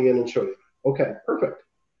send somebody in and show you. Okay, perfect.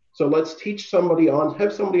 So let's have somebody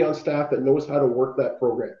on staff that knows how to work that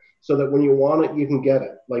program, so that when you want it, you can get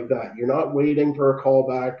it like that. You're not waiting for a call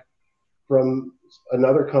back from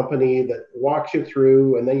another company that walks you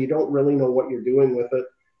through, and then you don't really know what you're doing with it.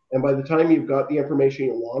 And by the time you've got the information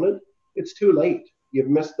you wanted, it's too late. You've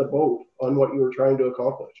missed the boat on what you were trying to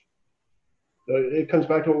accomplish. So it comes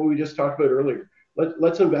back to what we just talked about earlier.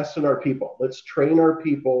 Let's invest in our people. Let's train our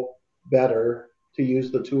people better to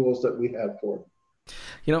use the tools that we have for them.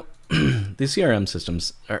 These CRM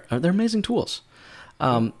systems they're amazing tools.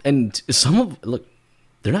 And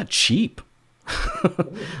they're not cheap.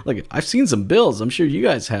 Look, I've seen some bills. I'm sure you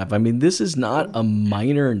guys have. I mean, this is not a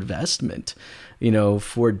minor investment,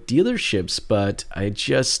 for dealerships, but I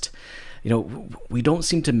just, we don't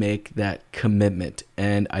seem to make that commitment.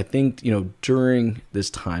 And I think, during this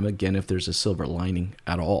time, again, if there's a silver lining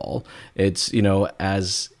at all, it's,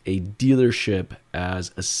 as a dealership,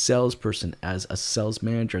 as a salesperson, as a sales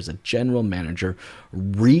manager, as a general manager,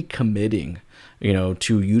 recommitting,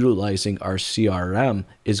 to utilizing our CRM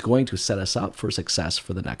is going to set us up for success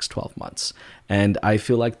for the next 12 months. And I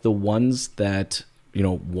feel like the ones that,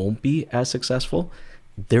 won't be as successful,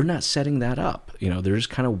 they're not setting that up. They're just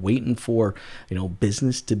kind of waiting for,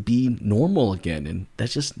 business to be normal again. And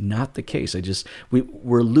that's just not the case.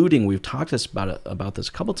 We're alluding, we've talked about this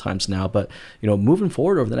a couple times now, but, moving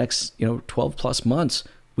forward over the next, 12 plus months,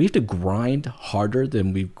 we have to grind harder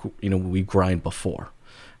than we grind before.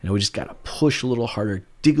 We just got to push a little harder,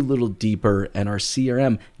 dig a little deeper, and our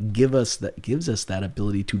CRM gives us that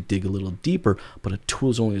ability to dig a little deeper, but a tool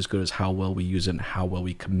is only as good as how well we use it and how well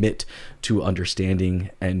we commit to understanding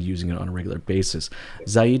and using it on a regular basis.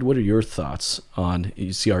 Zaid, what are your thoughts on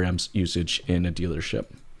CRM's usage in a dealership?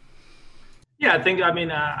 Yeah,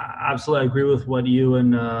 absolutely agree with what you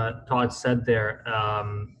and Todd said there.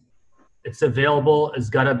 it's available. It's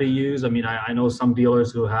got to be used. I mean, I know some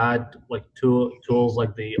dealers who had like tools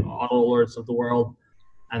like the auto alerts of the world,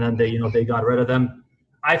 and then they got rid of them.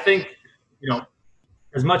 I think,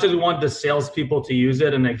 as much as we want the salespeople to use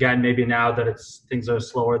it, and again, maybe now that things are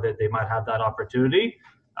slower, that they might have that opportunity.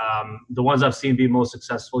 The ones I've seen be most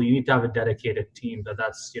successful, you need to have a dedicated team.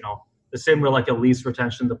 That's the same way like a lease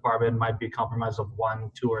retention department might be comprised of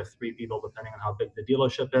 1, 2, or 3 people, depending on how big the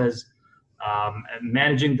dealership is. And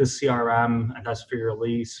managing the CRM, and that's for your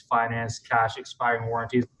lease, finance, cash, expiring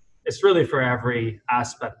warranties. It's really for every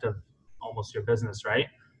aspect of almost your business, right?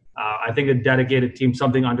 I think a dedicated team,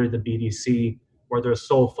 something under the BDC, where their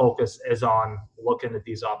sole focus is on looking at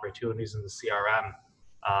these opportunities in the CRM.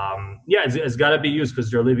 It's got to be used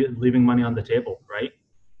because they're leaving money on the table, right?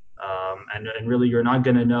 And really, you're not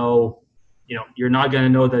going to know,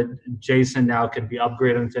 that Jason now can be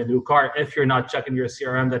upgraded into a new car if you're not checking your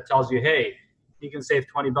CRM that tells you, hey, he can save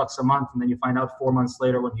 $20 a month, and then you find out 4 months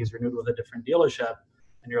later when he's renewed with a different dealership,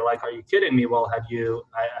 and you're like, are you kidding me? Well,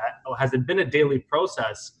 has it been a daily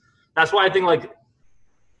process? That's why I think,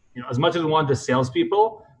 as much as we want the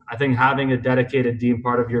salespeople, I think having a dedicated team,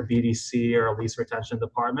 part of your BDC or a lease retention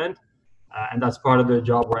department, and that's part of their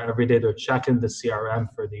job, where every day they're checking the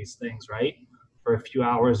CRM for these things, right? For a few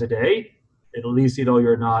hours a day, at least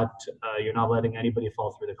you're not letting anybody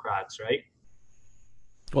fall through the cracks, right?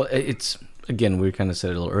 Well, it's, again, we kind of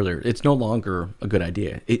said it a little earlier, it's no longer a good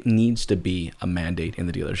idea. It needs to be a mandate in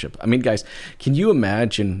the dealership. I mean, guys, can you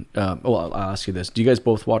imagine, I'll ask you this. Do you guys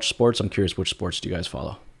both watch sports? I'm curious, which sports do you guys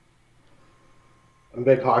follow? I'm a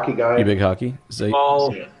big hockey guy. You big hockey?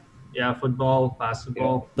 Football, football,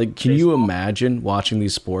 basketball. Like, can you imagine watching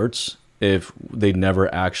these sports if they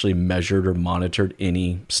never actually measured or monitored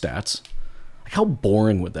any stats? Like, how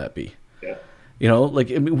boring would that be? Yeah.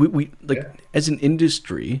 I mean, we as an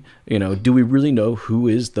industry, do we really know who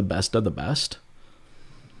is the best of the best?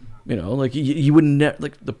 You would never,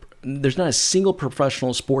 there's not a single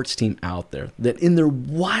professional sports team out there that in their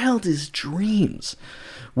wildest dreams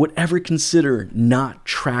would ever consider not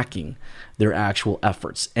tracking their actual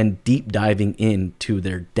efforts and deep diving into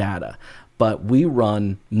their data. But we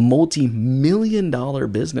run multi-million-dollar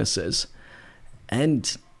businesses,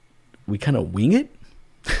 and we kind of wing it.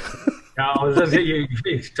 I was just, you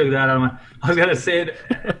took that on I was gonna say it,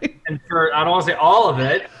 and I don't want to say all of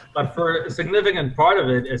it, but for a significant part of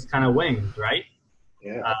it, it's kind of winged, right?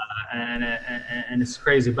 Yeah. And it's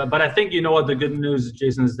crazy, but I think what the good news,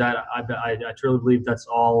 Jason, is that I truly believe that's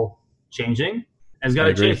all changing. And it's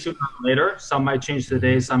going to change sooner or later. Some might change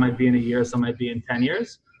today, some might be in a year, some might be in 10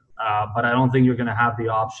 years. But I don't think you're going to have the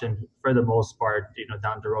option, for the most part,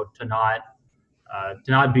 down the road, to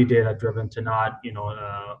not be data driven, to not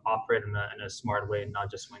operate in a smart way and not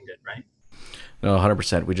just wing it, right? No,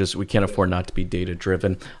 100%. We can't afford not to be data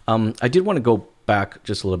driven. I did want to go back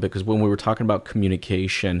just a little bit, because when we were talking about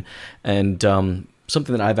communication, and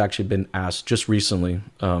something that I've actually been asked just recently,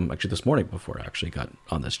 actually this morning before I actually got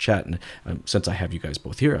on this chat, and since I have you guys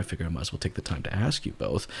both here, I figured I might as well take the time to ask you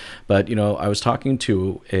both. But I was talking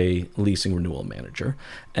to a leasing renewal manager,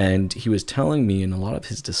 and he was telling me in a lot of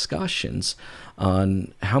his discussions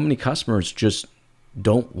on how many customers just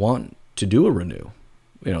don't want to do a renew.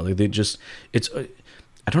 They just, I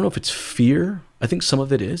don't know if it's fear. I think some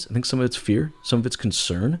of it is. I think some of it's fear, some of it's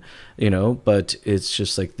concern, but it's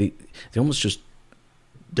just like they almost just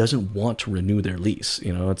doesn't want to renew their lease.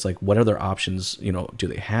 It's like, what other options, do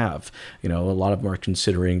they have? A lot of them are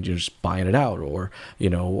considering just buying it out, or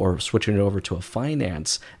switching it over to a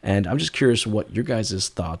finance. And I'm just curious what your guys'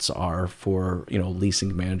 thoughts are for,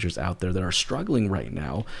 leasing managers out there that are struggling right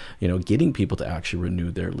now, getting people to actually renew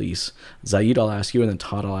their lease. Zaid, I'll ask you, and then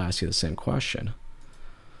Todd, I'll ask you the same question.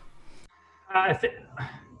 I think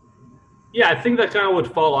that kind of would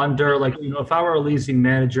fall under, if I were a leasing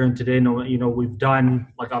manager and today, I've done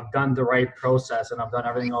the right process and I've done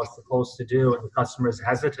everything I was supposed to do, and the customer is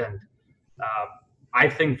hesitant. I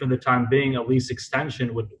think for the time being, a lease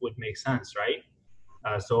extension would make sense, right?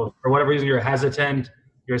 So for whatever reason you're hesitant,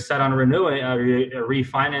 you're set on renewing,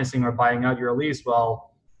 refinancing, or buying out your lease.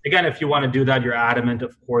 Well, again, if you want to do that, you're adamant.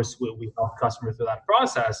 Of course, we help customers through that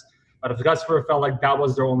process. But if the customer felt like that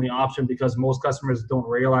was their only option, because most customers don't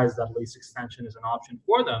realize that lease extension is an option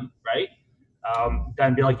for them, right?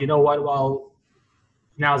 Then be like, you know what? Well,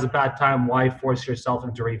 now's a bad time. Why force yourself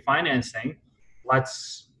into refinancing?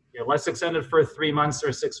 Let's extend it for 3 months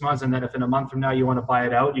or 6 months, and then if in a month from now you want to buy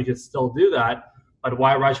it out, you could still do that. But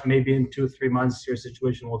why rush? Maybe in 2-3 months your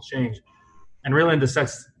situation will change. And really, in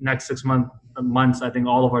the next 6 months, I think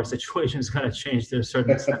all of our situations going to change to a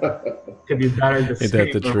certain extent. It could be better. Ain't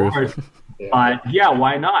that the truth? But yeah,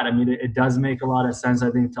 why not? I mean, it does make a lot of sense, I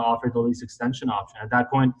think, to offer the lease extension option. At that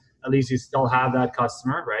point, at least you still have that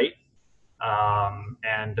customer, right?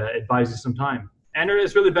 And it buys you some time. And it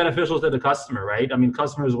is really beneficial to the customer, right? I mean,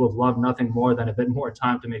 customers would love nothing more than a bit more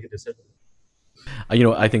time to make a decision.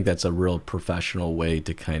 I think that's a real professional way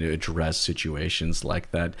to kind of address situations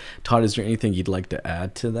like that. Todd, is there anything you'd like to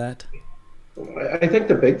add to that? I think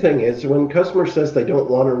the big thing is when customer says they don't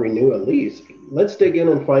want to renew a lease, let's dig in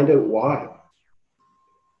and find out why.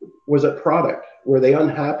 Was it product? Were they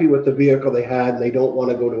unhappy with the vehicle they had and they don't want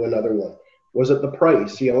to go to another one? Was it the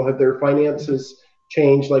price? Have their finances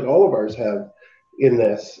changed like all of ours have in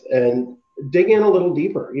this? And dig in a little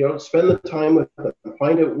deeper, spend the time with them,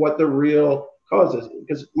 find out what the real cause is,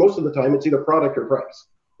 because most of the time it's either product or price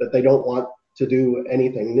that they don't want to do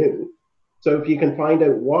anything new. So if you can find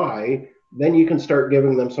out why, then you can start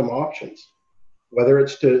giving them some options, whether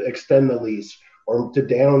it's to extend the lease or to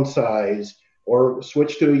downsize or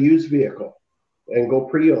switch to a used vehicle and go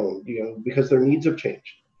pre-owned, because their needs have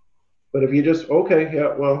changed. But if you just,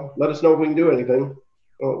 let us know if we can do anything,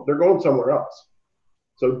 well, they're going somewhere else.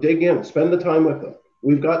 So dig in, spend the time with them.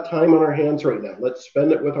 We've got time on our hands right now. Let's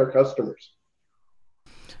spend it with our customers.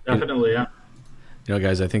 Definitely, yeah.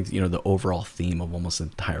 Guys, I think, the overall theme of almost the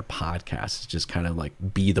entire podcast is just kind of like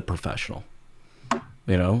be the professional.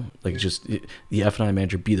 Just the F&I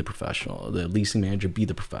manager, be the professional. The leasing manager, be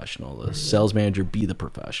the professional. The sales manager, be the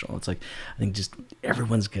professional. It's like, I think just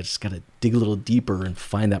everyone's just got to dig a little deeper and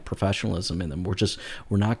find that professionalism in them.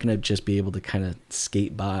 We're not going to just be able to kind of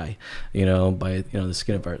skate by, by the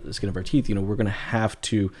skin of our teeth. We're going to have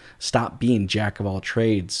to stop being jack of all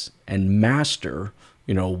trades and master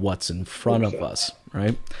what's in front of us,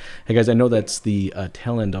 right? Hey guys, I know that's the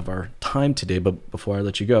tail end of our time today, but before I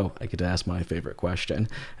let you go, I get to ask my favorite question.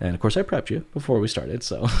 And of course, I prepped you before we started.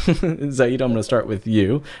 So Zaid, I'm going to start with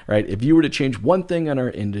you, right? If you were to change one thing in our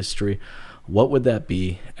industry, what would that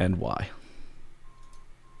be and why?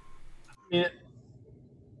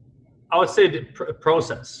 I would say the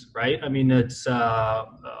process, right? I mean, it's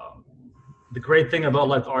the great thing about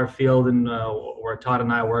like our field and where Todd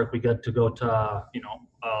and I work, we get to go to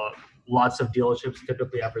lots of dealerships.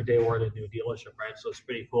 Typically every day we're at a new dealership, right? So it's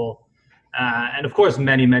pretty cool. And of course,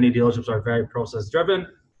 many dealerships are very process driven.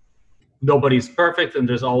 Nobody's perfect, and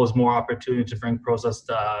there's always more opportunity to bring process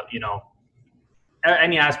to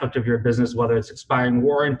any aspect of your business, whether it's expiring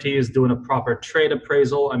warranties, doing a proper trade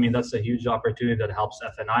appraisal. I mean, that's a huge opportunity that helps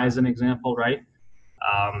F&I as an example, right?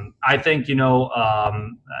 I think,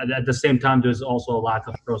 at the same time, there's also a lack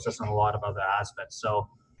of process in a lot of other aspects. So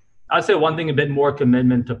I'd say one thing, a bit more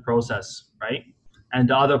commitment to process, right? And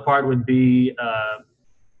the other part would be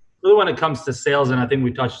really when it comes to sales, and I think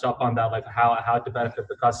we touched up on that, like how to benefit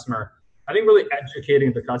the customer. I think really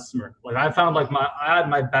educating the customer. Like I found I had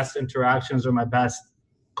my best interactions or my best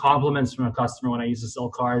compliments from a customer when I used to sell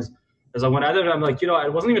cars. Because when I did it, I'm like, I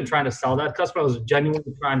wasn't even trying to sell that customer. I was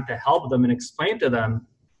genuinely trying to help them and explain to them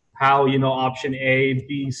how, option A,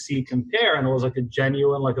 B, C compare. And it was like a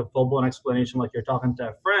genuine, like a full-blown explanation, like you're talking to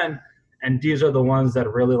a friend. And these are the ones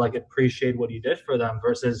that really appreciate what you did for them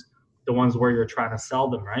versus the ones where you're trying to sell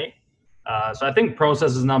them, right? So I think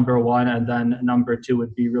process is number one. And then number two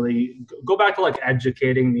would be really go back to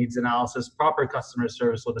educating, needs analysis, proper customer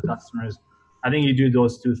service with the customers. I think you do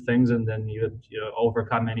those two things, and then you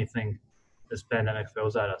overcome anything this pandemic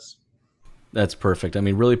throws at us. That's perfect. I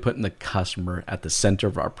mean, really putting the customer at the center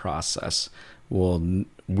of our process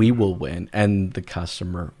we will win, and the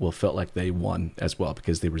customer will feel like they won as well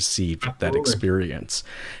because they received that experience.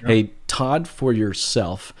 Yeah. Hey, Todd, for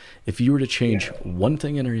yourself, if you were to change one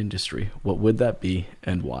thing in our industry, what would that be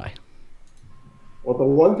and why? Well, the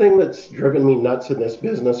one thing that's driven me nuts in this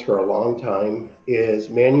business for a long time is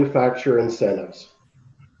manufacturer incentives.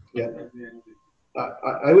 Yeah.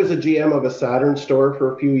 I was a GM of a Saturn store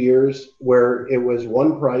for a few years where it was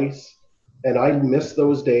one price, and I miss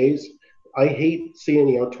those days. I hate seeing,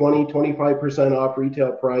 20-25% off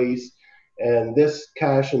retail price and this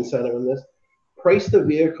cash incentive and this. Price the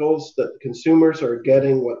vehicles that consumers are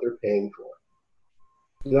getting what they're paying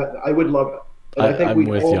for. I would love it. And I think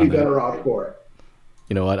we'd all be better off for it.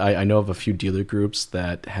 You know what? I know of a few dealer groups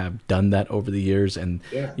that have done that over the years, and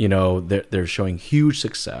they're showing huge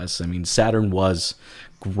success. I mean, Saturn was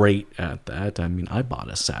great at that. I mean, I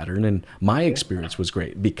bought a Saturn, and my experience was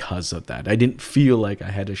great because of that. I didn't feel like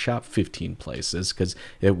I had to shop 15 places because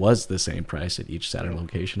it was the same price at each Saturn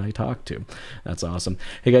location I talked to. That's awesome.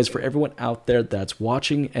 Hey guys, for everyone out there that's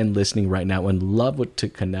watching and listening right now and love to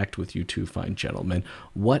connect with you two fine gentlemen,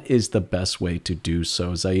 what is the best way to do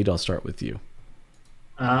so? Zaid, I'll start with you.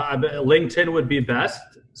 LinkedIn would be best.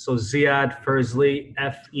 So Ziad Ferzli,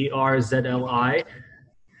 Ferzli,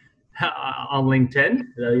 on LinkedIn.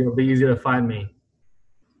 It'll be easy to find me.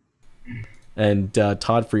 And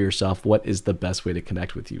Todd, for yourself, what is the best way to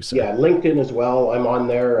connect with you, sir? Yeah, LinkedIn as well. I'm on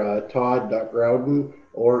there, todd.grouden,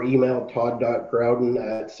 or email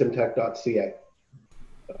todd.grouden@simtech.ca.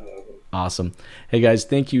 Awesome. Hey guys,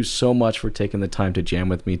 thank you so much for taking the time to jam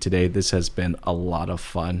with me today. This has been a lot of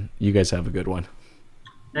fun. You guys have a good one.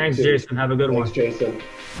 Thanks, Jason. Have a good one. Thanks, Jason.